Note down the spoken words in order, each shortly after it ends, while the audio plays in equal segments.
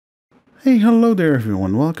Hey, hello there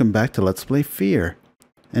everyone, welcome back to Let's Play F.E.A.R.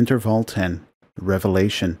 Interval 10,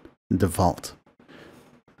 Revelation, the Vault.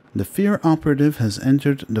 The F.E.A.R. operative has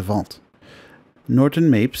entered the vault.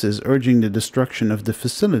 Norton Mapes is urging the destruction of the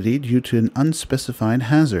facility due to an unspecified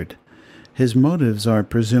hazard. His motives are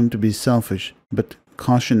presumed to be selfish, but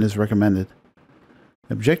caution is recommended.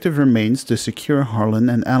 Objective remains to secure Harlan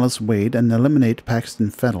and Alice Wade and eliminate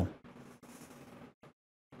Paxton Fettel.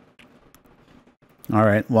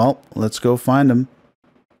 Alright, well, let's go find him.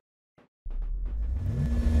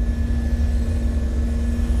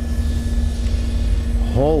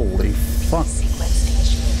 Holy fuck.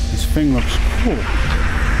 This thing looks cool.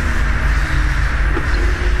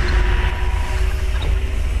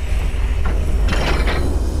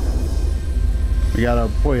 We got our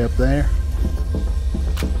boy up there.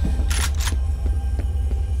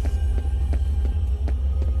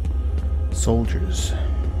 Soldiers.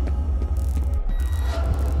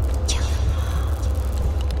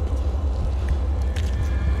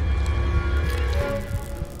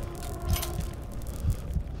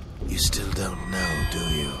 You still don't know, do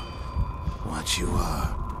you? What you are.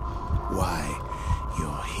 Why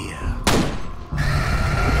you're here.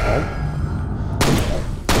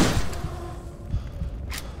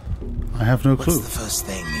 I have no clue. What's the first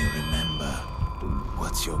thing you remember?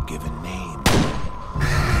 What's your given name?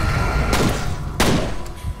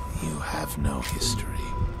 You have no history.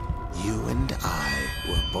 You and I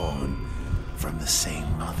were born from the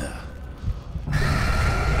same mother.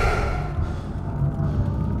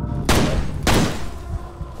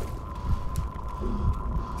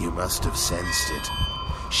 You must have sensed it.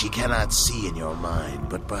 She cannot see in your mind,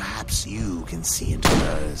 but perhaps you can see into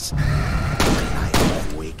hers. The night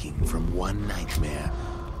of waking from one nightmare,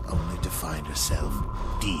 only to find herself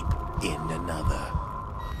deep in another.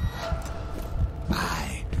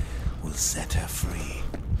 I will set her free.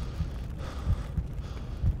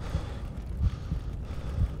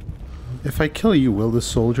 If I kill you, will the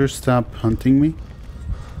soldiers stop hunting me?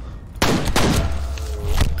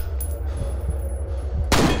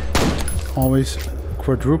 Always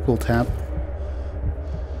quadruple tap.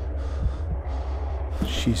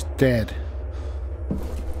 She's dead.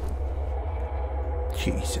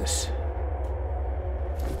 Jesus.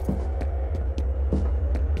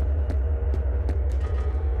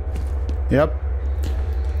 Yep.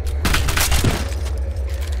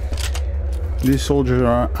 These soldiers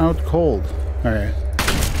are out cold. Alright.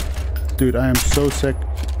 Dude, I am so sick.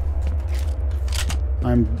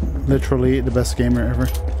 I'm literally the best gamer ever.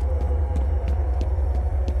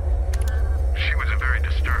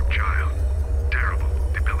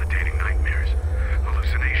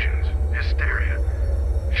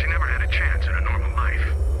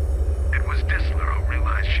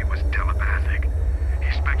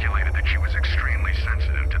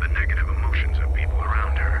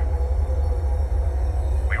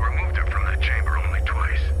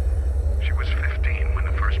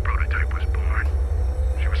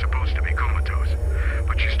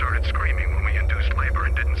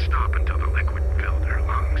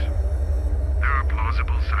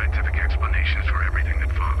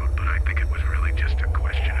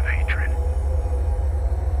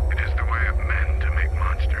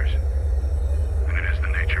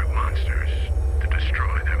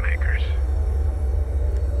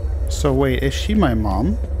 So wait, is she my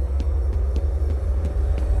mom?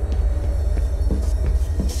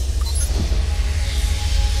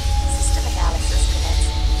 System analysis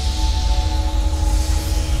commencing.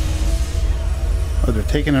 Oh, they're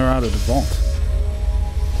taking her out of the vault.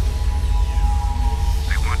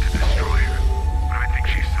 They want to destroy her, but I think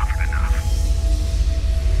she's suffered enough.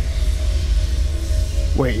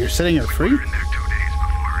 Wait, you're setting her free? We were in there 2 days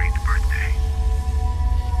before her 8th birthday.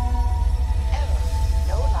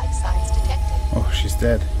 Oh, she's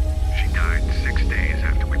dead. She died 6 days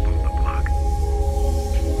after we pulled the plug.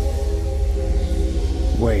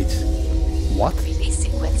 Wait. What? Release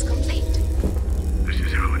sequence complete. This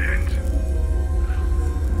is how it ends.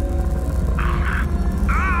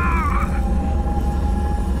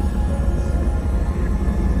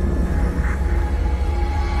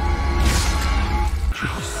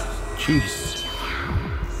 Jeez.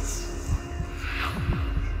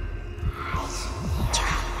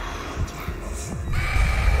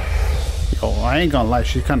 Oh, I ain't gonna lie,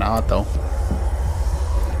 she's kinda hot though.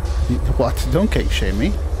 What? Don't Kinkshame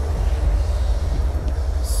me.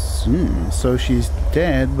 So she's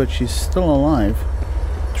dead, but she's still alive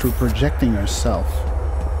through projecting herself.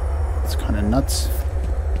 It's kinda nuts.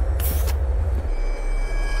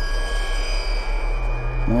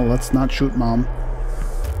 Well, let's not shoot Mom.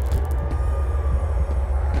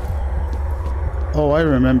 Oh, I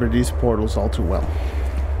remember these portals all too well.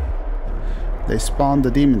 They spawned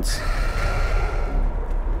the demons.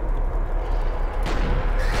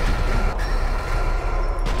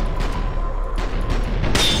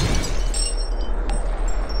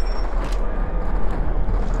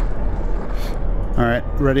 Alright,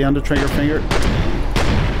 ready on the trigger finger.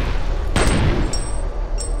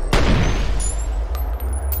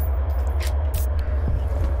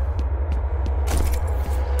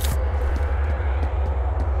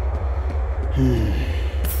 Ooh.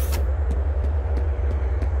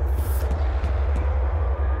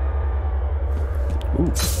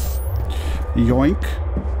 Yoink.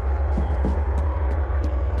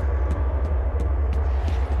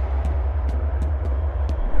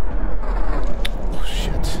 Oh,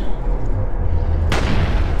 shit.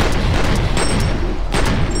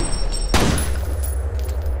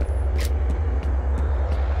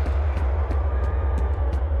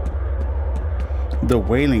 The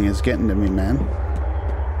wailing is getting to me, man.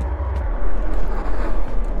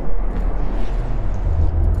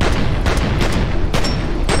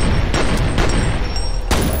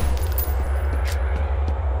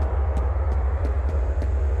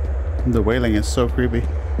 The wailing is so creepy.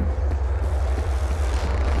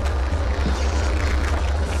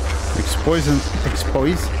 Expose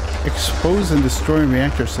and destroy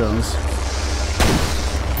reactor cells.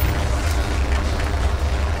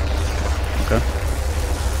 Okay.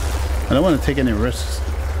 I don't want to take any risks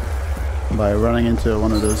by running into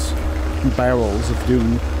one of those barrels of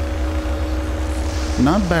doom.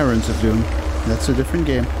 Not Barons of Doom. That's a different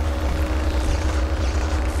game.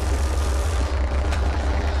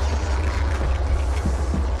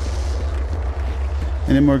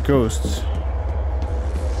 Any more ghosts?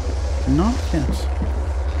 Not yet.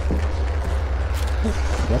 Oh,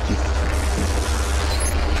 lucky.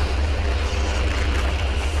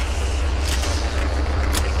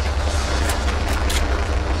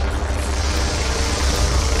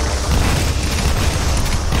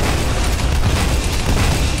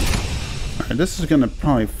 Alright, this is gonna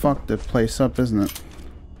probably fuck the place up, isn't it?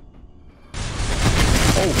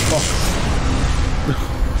 Oh, fuck.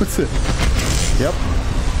 What's it? Yep.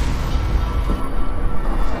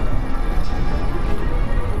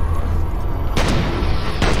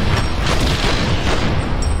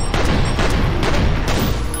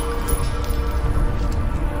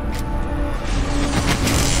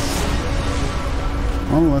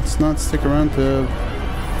 Well, let's not stick around to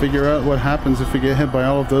figure out what happens if we get hit by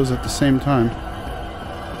all of those at the same time.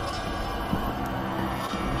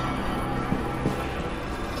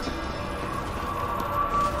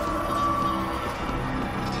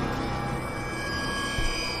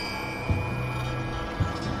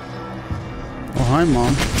 Oh, hi,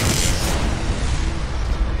 Mom.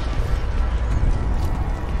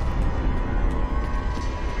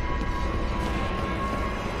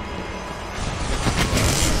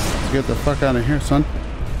 Get the fuck out of here, son.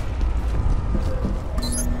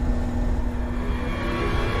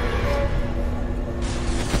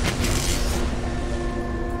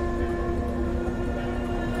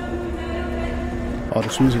 Oh,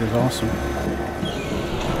 this music is awesome.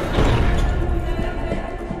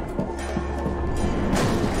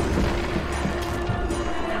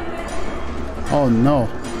 Oh no.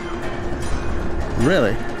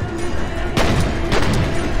 Really?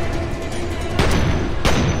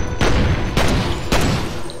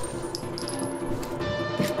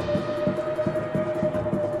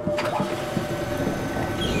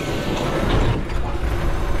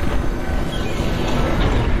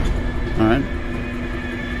 Alright.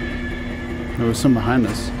 There was some behind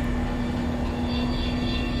us.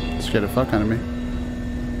 Scared the fuck out of me.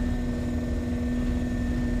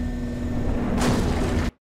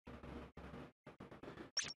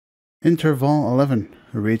 Interval 11.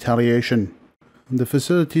 Retaliation. The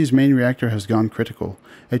facility's main reactor has gone critical.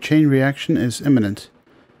 A chain reaction is imminent.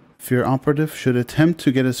 F.E.A.R operative should attempt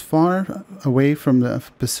to get as far away from the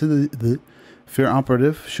facility. F.E.A.R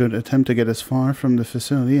operative should attempt to get as far from the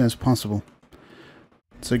facility as possible.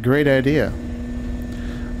 It's a great idea.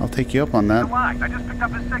 I'll take you up on that. I just picked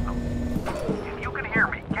up his signal. If you can hear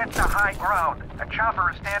me, get to high ground. A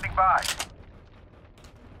chopper is standing by.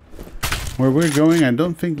 Where we're going, I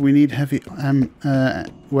don't think we need heavy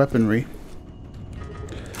weaponry.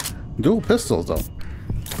 Dual pistols, though.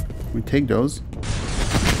 We take those.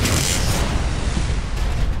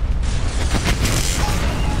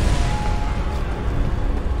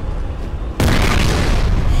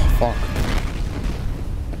 Fuck.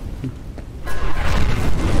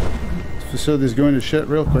 This facility's going to shit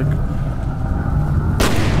real quick.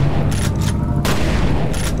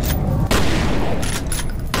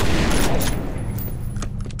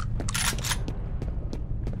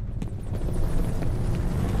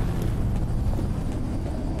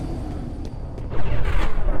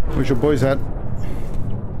 Where's your boys at?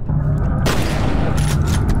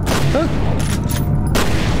 Huh?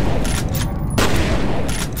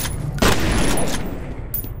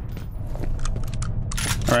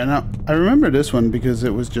 Alright, now, I remember this one because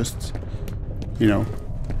it was just, you know,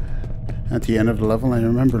 at the end of the level. I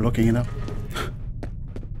remember looking it up.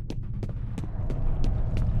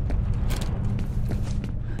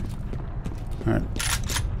 Alright.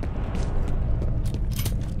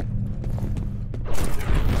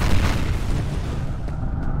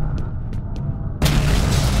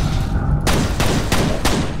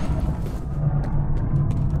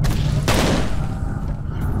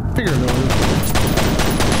 Figured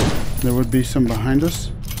there would be some behind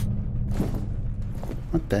us.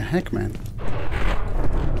 What the heck, man?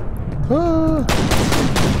 Ah!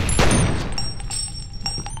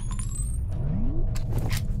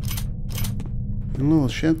 You little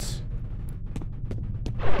shits.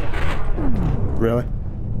 Really?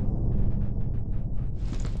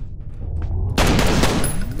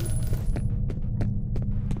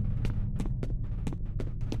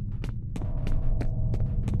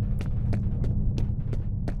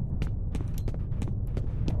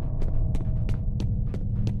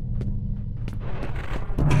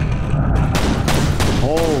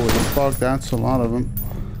 Holy fuck, that's a lot of them.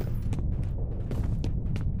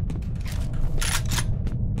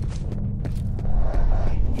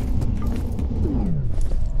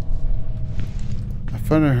 I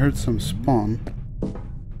thought I heard some spawn.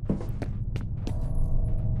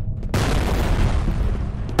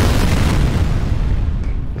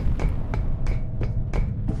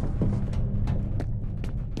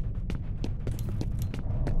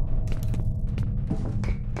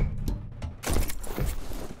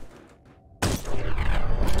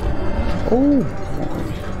 Oh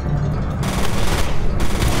boy.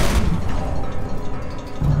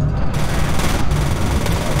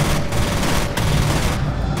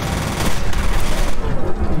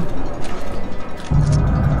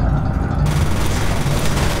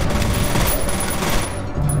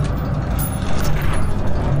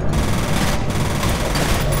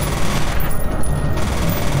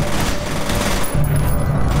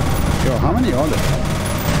 Yo, how many are there?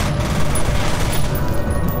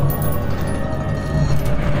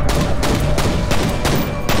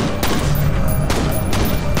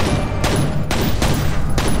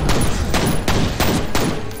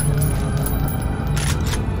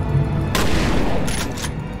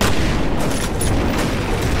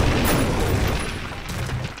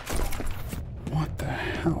 What the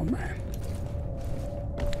hell, man?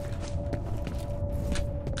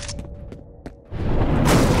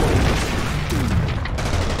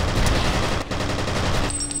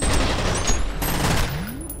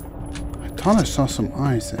 I thought I saw some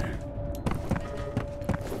eyes there.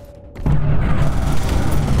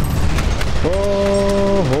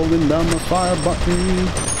 Oh, holding down the fire button.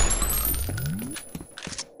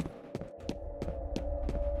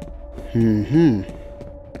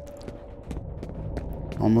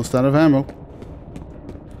 Almost out of ammo.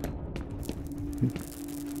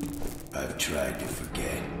 I've tried to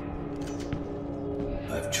forget.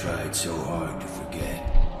 I've tried so hard to forget.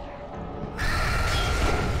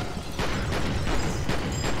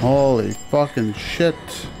 Holy fucking shit.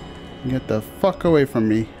 Get the fuck away from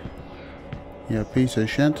me. You piece of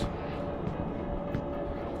shit.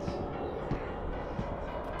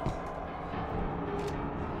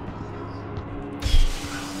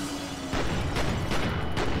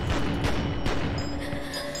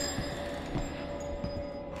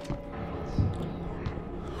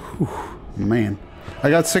 Man, I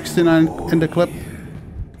got 69 in the clip.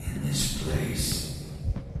 In this place.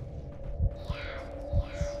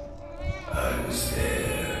 I was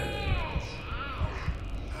there.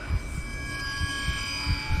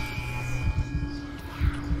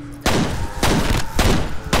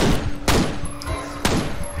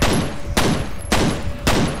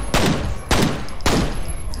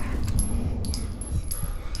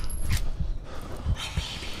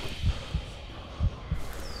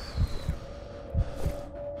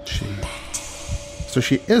 So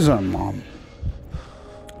she is our mom.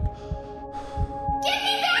 Give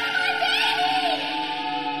me back my baby!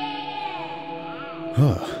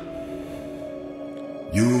 Ugh.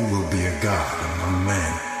 You will be a god among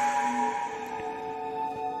men.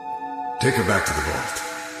 Take her back to the vault.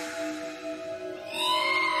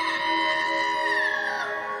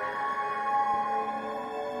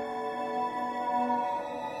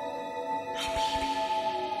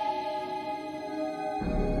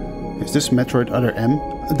 Is this Metroid Other M?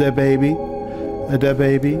 The baby? The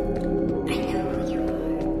baby? I know who you are.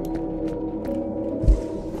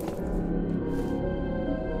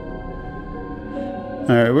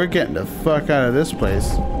 Alright, we're getting the fuck out of this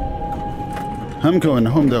place. I'm going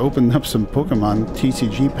home to open up some Pokemon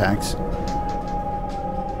TCG packs.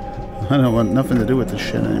 I don't want nothing to do with this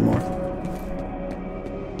shit anymore.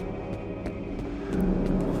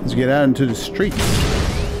 Let's get out into the street.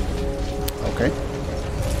 Okay.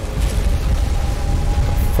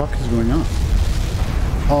 What the fuck is going on?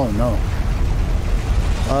 Oh no.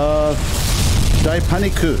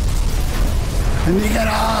 Daipaniku.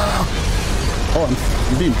 Oh, I'm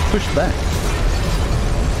being pushed back.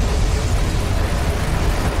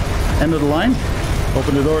 End of the line.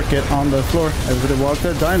 Open the door, get on the floor. Everybody walk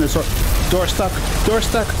there. Dinosaur. Door stuck. Door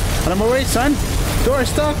stuck. Out of my way, son. Door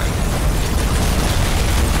stuck.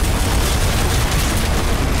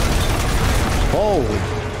 Oh.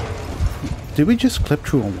 Did we just clip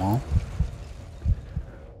through a wall?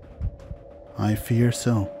 I fear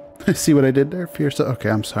so. See what I did there? Fear so. Okay,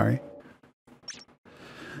 I'm sorry.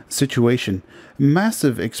 Situation.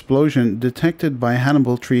 Massive explosion detected by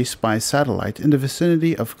Hannibal Tree spy satellite in the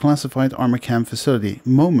vicinity of classified Armacam facility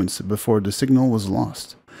moments before the signal was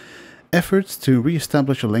lost. Efforts to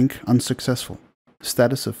re-establish a link unsuccessful.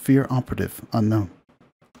 Status of F.E.A.R operative unknown.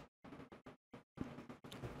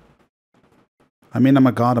 I mean, I'm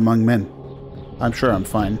a god among men. I'm sure I'm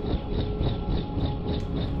fine.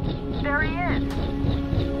 There he is.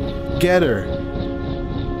 Get her!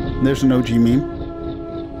 There's an OG meme.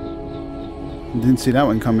 Didn't see that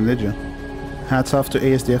one coming, did you? Hats off to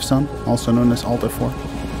ASDF Son, also known as Alt F4. I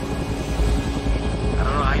don't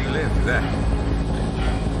know how you live with that.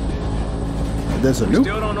 There's a We nuke.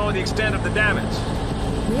 still don't know the extent of the damage.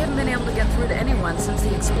 We haven't been able to get through to anyone since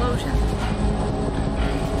the explosion.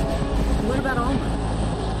 What about Alma?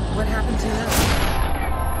 What happened to her?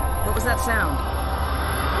 What was that sound?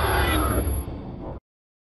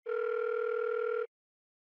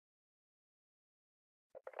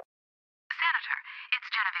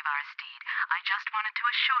 I just wanted to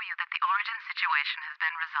assure you that the origin situation has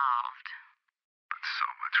been resolved. But so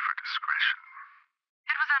much for discretion.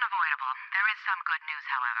 It was unavoidable. There is some good news,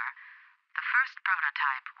 however. The first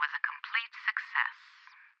prototype was a complete success.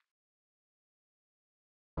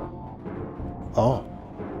 Oh.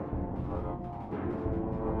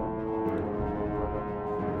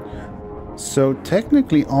 So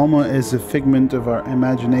technically Alma is a figment of our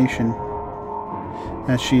imagination,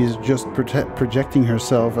 as she is just projecting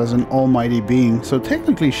herself as an almighty being. So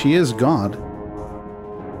technically she is God.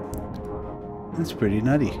 That's pretty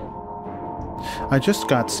nutty. I just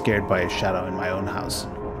got scared by a shadow in my own house.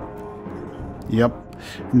 Yep.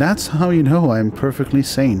 And that's how you know I'm perfectly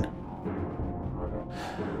sane.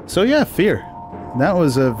 So yeah, F.E.A.R. That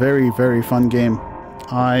was a very, very fun game.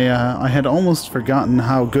 I had almost forgotten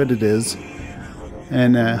how good it is,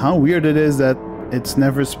 and how weird it is that it's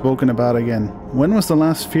never spoken about again. When was the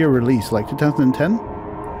last F.E.A.R release? Like 2010?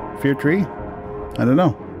 F.E.A.R 3? I don't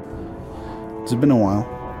know. It's been a while.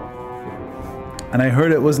 And I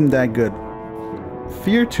heard it wasn't that good.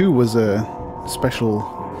 F.E.A.R 2 was a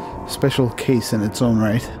special case in its own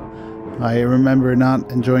right. I remember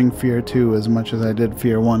not enjoying F.E.A.R 2 as much as I did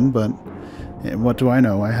F.E.A.R 1, but what do I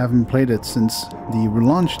know? I haven't played it since the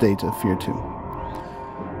relaunch date of F.E.A.R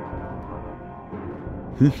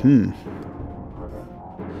 2.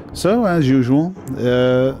 So, as usual,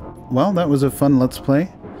 well, that was a fun Let's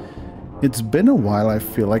Play. It's been a while, I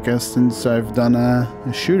feel like, since I've done a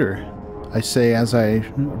shooter. I say as I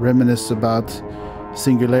reminisce about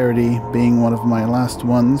Singularity being one of my last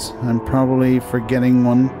ones. I'm probably forgetting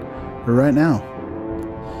one right now.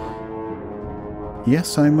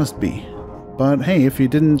 Yes, I must be. But hey, if you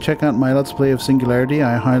didn't check out my Let's Play of Singularity,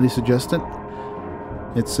 I highly suggest it.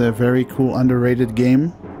 It's a very cool, underrated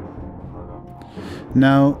game.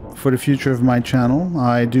 Now, for the future of my channel,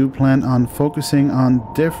 I do plan on focusing on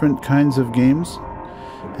different kinds of games,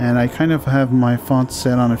 and I kind of have my thoughts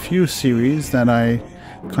set on a few series that I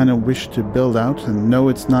kind of wish to build out, and no,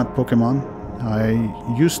 it's not Pokemon. I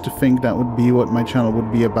used to think that would be what my channel would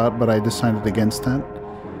be about, but I decided against that.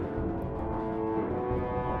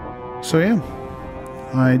 So yeah,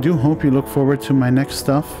 I do hope you look forward to my next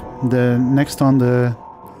stuff. The next on the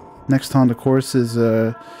course is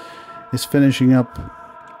finishing up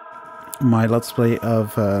my Let's Play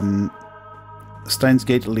of Steins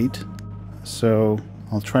Gate Elite. So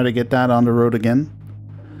I'll try to get that on the road again.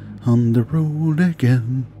 On the road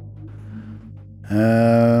again.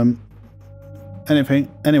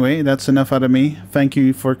 Anyway, that's enough out of me. Thank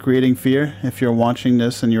you for creating F.E.A.R. if you're watching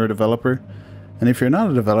this and you're a developer. And if you're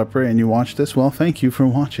not a developer and you watch this, well, thank you for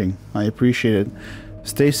watching. I appreciate it.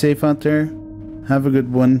 Stay safe out there. Have a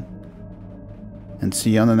good one. And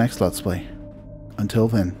see you on the next Let's Play. Until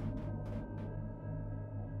then.